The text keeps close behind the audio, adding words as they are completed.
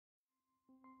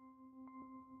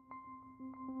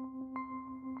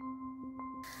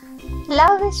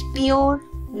Love is pure,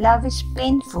 love is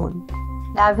painful,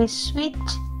 love is sweet,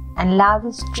 and love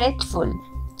is dreadful.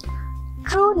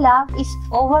 True love is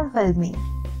overwhelming.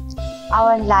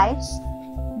 Our lives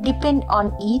depend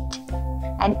on it,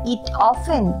 and it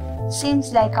often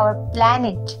seems like our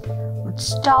planet would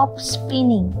stop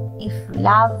spinning if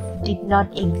love did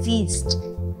not exist.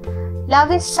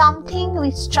 Love is something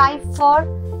we strive for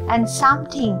and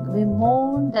something we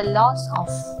mourn the loss of.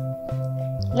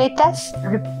 Let us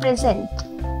represent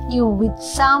you with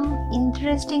some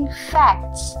interesting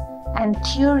facts and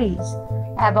theories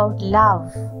about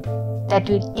love that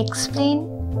will explain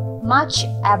much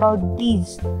about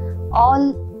this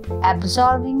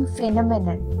all-absorbing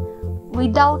phenomenon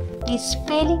without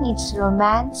dispelling its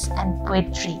romance and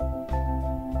poetry.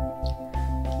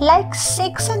 Like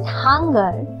sex and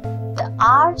hunger, the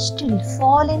urge to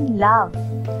fall in love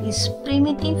is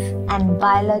primitive and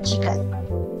biological.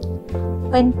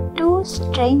 When two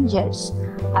strangers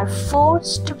are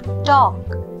forced to talk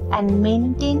and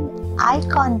maintain eye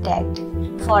contact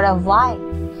for a while,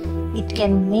 it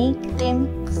can make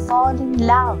them fall in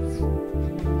love.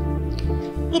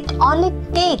 It only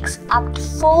takes up to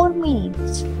 4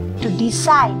 minutes to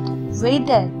decide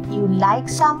whether you like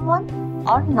someone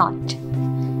or not,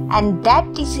 and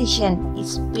that decision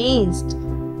is based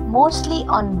mostly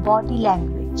on body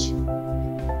language.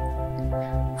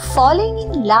 Falling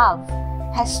in love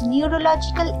has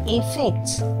neurological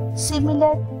effects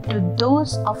similar to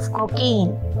those of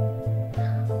cocaine.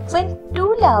 When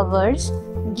two lovers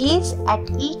gaze at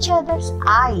each other's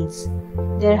eyes,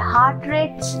 their heart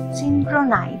rates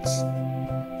synchronize.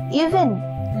 Even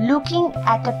looking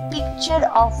at a picture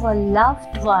of a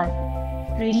loved one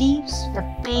relieves the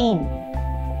pain.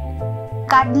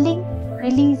 Cuddling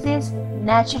releases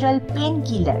natural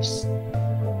painkillers.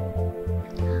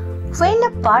 When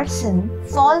a person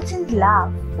falls in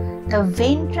love, the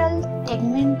ventral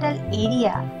tegmental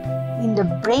area in the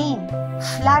brain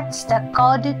floods the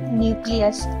caudate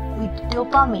nucleus with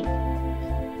dopamine.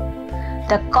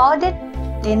 The caudate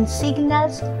then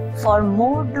signals for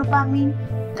more dopamine.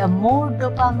 The more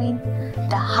dopamine,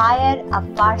 the higher a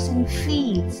person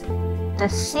feels. The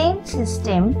same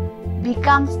system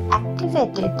becomes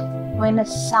activated when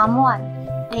someone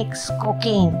takes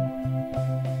cocaine.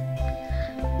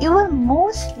 You are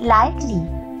most likely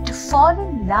to fall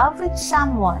in love with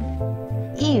someone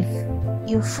if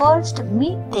you first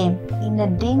meet them in a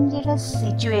dangerous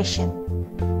situation.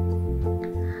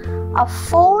 A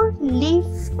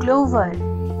 4-leaf clover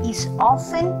is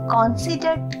often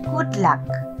considered good luck,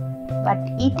 but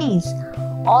it is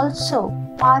also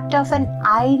part of an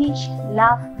Irish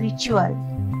love ritual.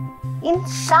 In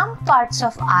some parts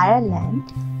of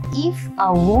Ireland, if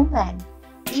a woman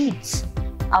eats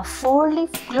a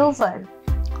 4-leaf clover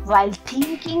while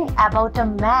thinking about a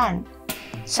man,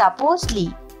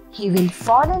 supposedly he will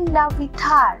fall in love with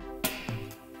her.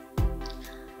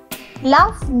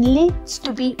 Love needs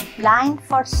to be blind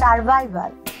for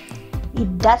survival.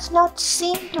 It does not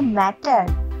seem to matter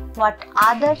what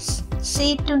others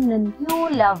say to the new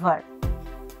lover.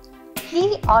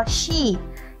 He or she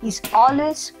is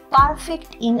always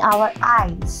perfect in our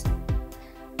eyes.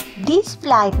 This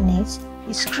blindness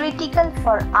is critical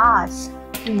for us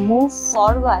to move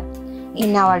forward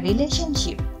in our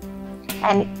relationship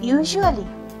and usually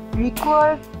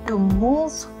require to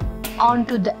move on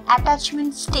to the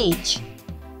attachment stage,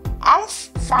 as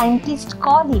scientists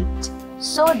call it,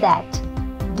 so that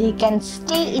they can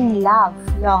stay in love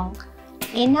long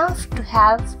enough to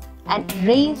have and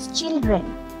raise children.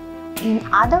 In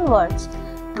other words,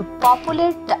 to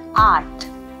populate the earth.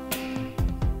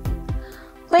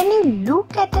 When you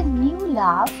look at a new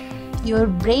love, your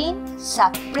brain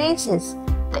suppresses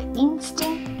the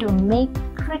instinct to make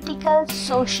critical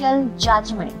social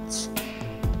judgments.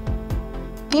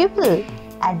 People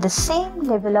at the same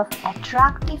level of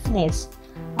attractiveness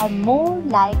are more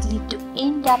likely to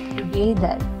end up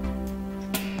together.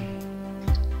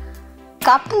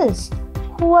 Couples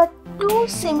who are too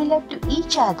similar to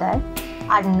each other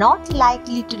are not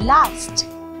likely to last.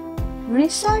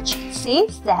 Research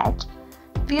says that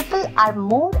people are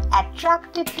more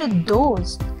attracted to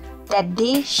those that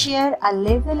they share a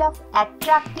level of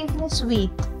attractiveness with,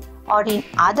 or in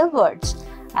other words,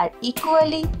 are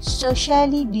equally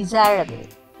socially desirable.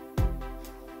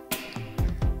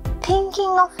 Thinking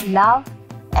of love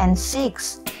and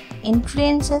sex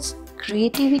influences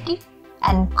creativity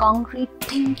and concrete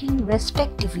thinking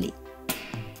respectively.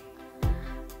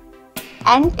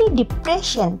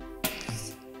 Antidepressants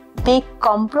may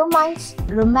compromise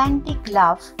romantic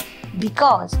love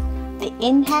because they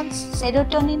enhance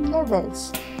serotonin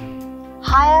levels.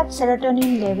 Higher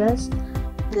serotonin levels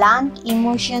blunt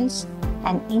emotions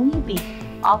and inhibit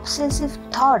obsessive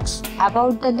thoughts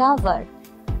about the lover,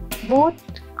 both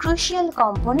crucial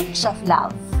components of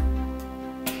love.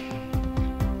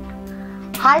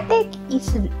 Heartache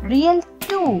is real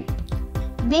too.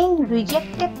 Being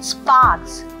rejected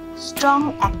sparks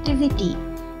strong activity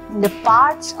in the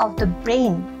parts of the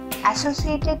brain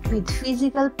associated with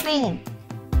physical pain.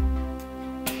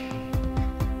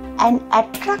 An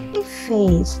attractive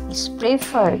face is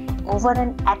preferred over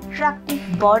an attractive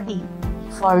body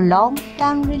for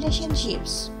long-term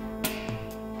relationships.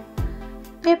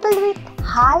 People with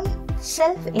high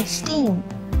self-esteem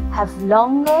have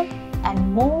longer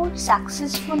and more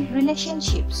successful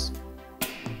relationships.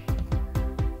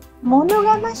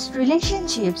 Monogamous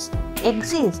relationships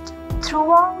exist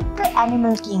throughout the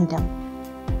animal kingdom.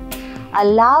 A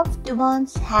loved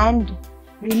one's hand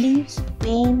relieves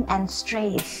pain and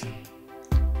stress.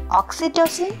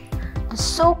 Oxytocin, the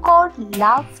so-called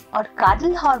love or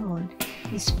cuddle hormone,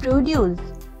 is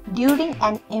produced during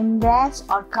an embrace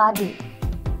or cuddle.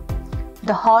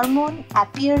 The hormone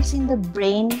appears in the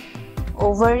brain,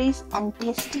 ovaries and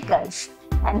testicles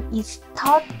and is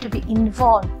thought to be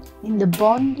involved in the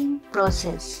bonding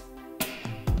process.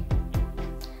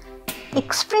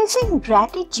 Expressing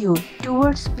gratitude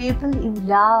towards people you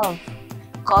love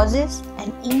causes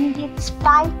an immediate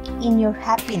spike in your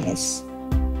happiness.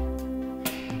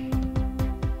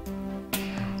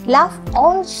 Love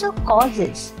also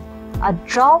causes a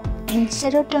drop in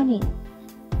serotonin,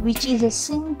 which is a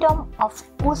symptom of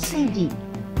OCD,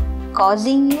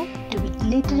 causing you to be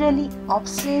literally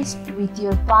obsessed with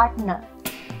your partner.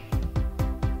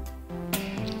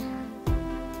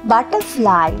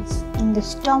 Butterflies in the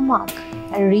stomach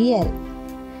are real,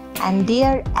 and they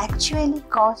are actually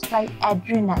caused by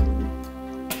adrenaline.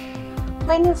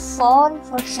 When you fall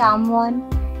for someone,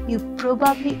 you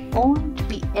probably won't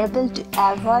be able to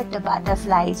avoid the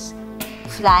butterflies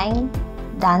flying,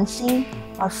 dancing,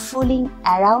 or fooling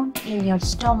around in your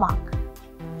stomach.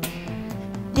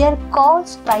 They are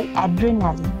caused by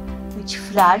adrenaline, which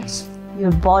floods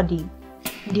your body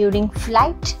during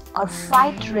flight or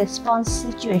fight response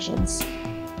situations.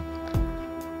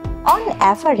 On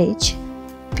average,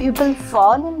 people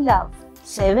fall in love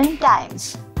 7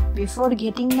 times before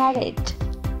getting married.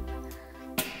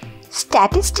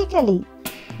 Statistically,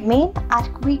 men are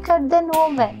quicker than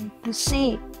women to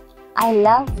say, "I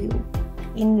love you,"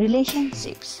 in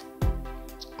relationships.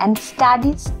 And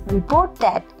studies report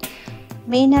that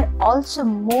men are also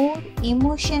more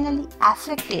emotionally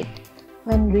affected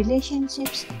when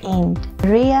relationships end.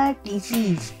 Rare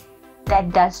disease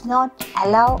that does not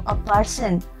allow a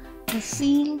person to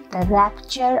feel the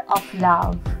rapture of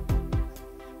love.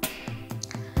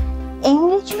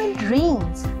 Engagement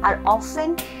rings are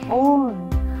often worn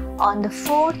on the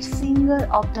 4th finger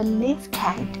of the left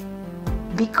hand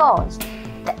because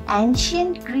the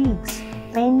ancient Greeks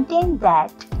maintained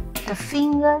that the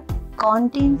finger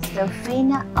contains the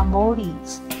vena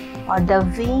amoris, or the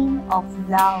vein of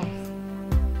love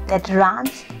that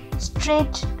runs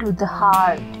straight to the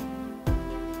heart.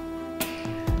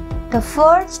 The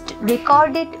first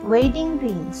recorded wedding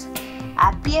rings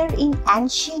appear in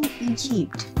ancient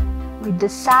Egypt with the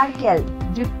circle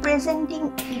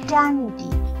representing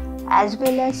eternity as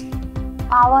well as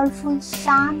powerful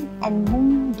sun and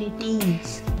moon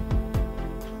details.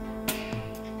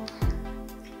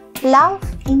 Love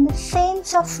in the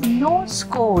sense of no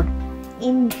score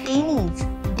in tennis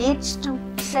dates to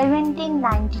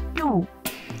 1792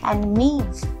 and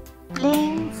means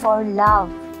playing for love,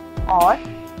 or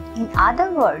in other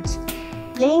words,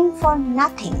 playing for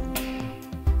nothing.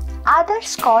 Other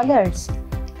scholars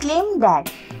claim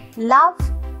that love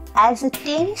as a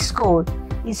tennis court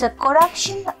is a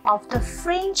corruption of the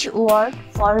French word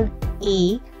for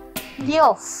egg,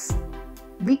 l'œuf,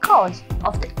 because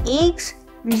of the egg's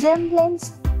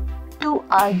resemblance to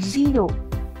a zero.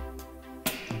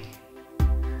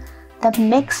 The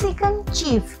Mexican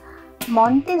chief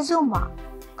Montezuma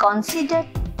considered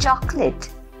chocolate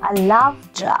a love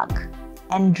drug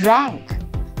and drank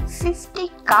 50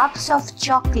 cups of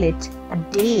chocolate a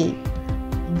day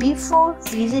before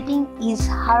visiting his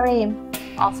harem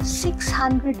of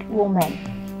 600 women.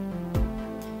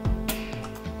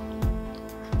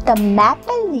 The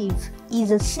maple leaf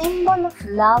is a symbol of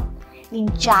love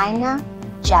in China,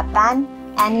 Japan,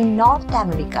 and in North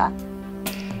America.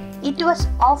 It was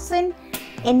often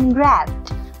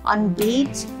engraved on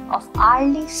beds of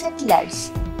early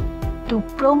settlers to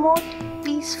promote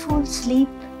peaceful sleep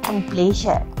and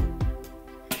pleasure.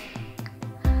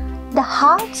 The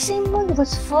heart symbol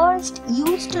was first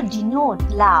used to denote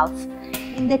love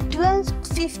in the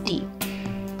 1250.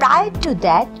 Prior to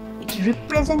that, it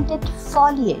represented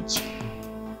foliage.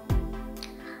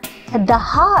 The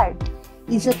heart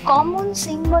is a common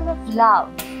symbol of love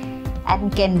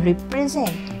and can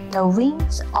represent the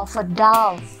wings of a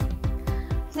dove,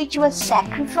 which was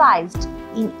sacrificed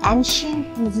in ancient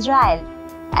Israel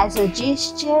as a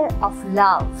gesture of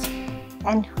love,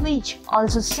 and which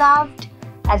also served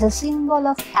as a symbol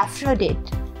of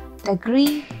Aphrodite, the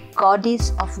Greek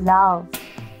goddess of love.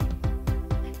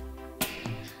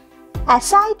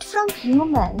 Aside from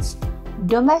humans,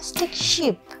 domestic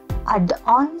sheep are the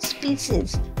only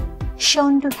species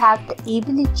shown to have the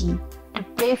ability to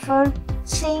prefer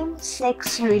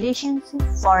same-sex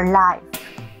relationships for life.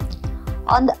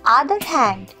 On the other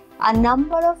hand, a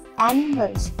number of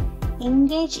animals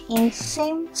engage in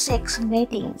same-sex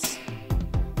matings.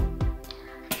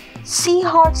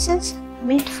 Seahorses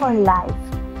mate for life,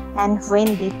 and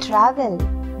when they travel,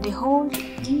 they hold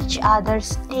each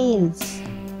other's tails.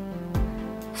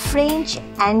 French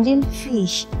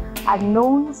angelfish are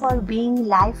known for being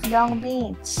lifelong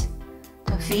mates.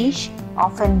 The fish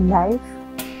often live,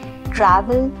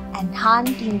 travel, and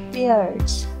hunt in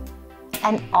pairs.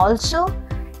 And also,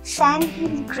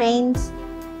 sandhill cranes,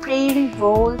 prairie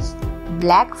voles,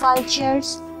 black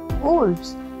vultures,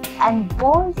 wolves, and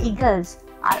bald eagles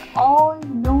are all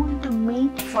known to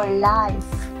mate for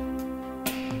life.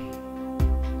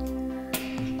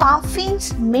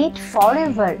 Puffins mate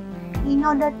forever in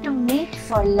order to mate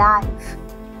for life.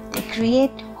 They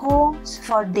create homes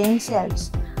for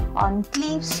themselves on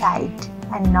cliffside,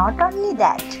 and not only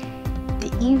that,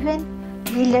 they even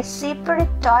build a separate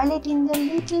toilet in their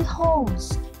little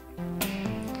homes.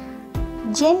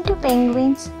 Gentoo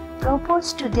penguins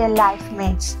propose to their life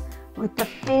mates with a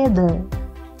pebble.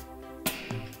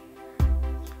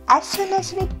 As soon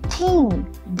as we think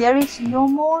there is no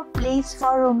more place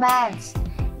for romance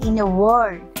in a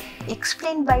world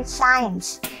explained by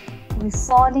science, we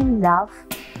fall in love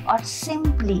or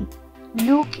simply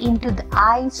look into the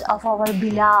eyes of our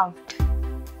beloved.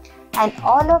 And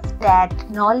all of that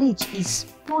knowledge is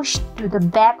pushed to the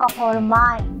back of our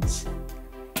minds.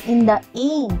 In the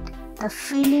end, the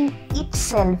feeling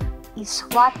itself is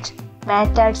what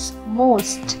matters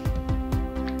most.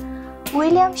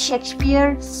 William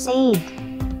Shakespeare said,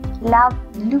 "Love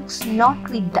looks not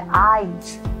with the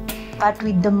eyes, but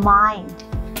with the mind,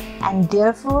 and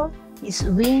therefore is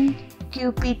winged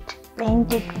Cupid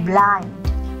painted blind."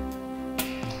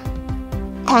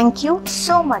 Thank you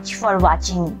so much for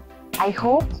watching. I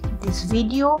hope this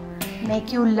video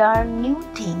make you learn new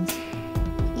things.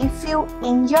 If you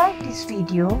enjoyed this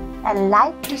video and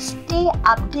like to stay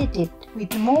updated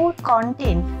with more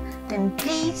content, then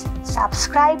please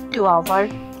subscribe to our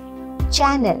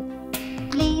channel.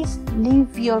 Please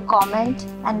leave your comment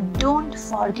and don't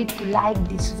forget to like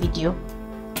this video.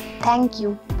 Thank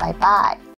you. Bye bye.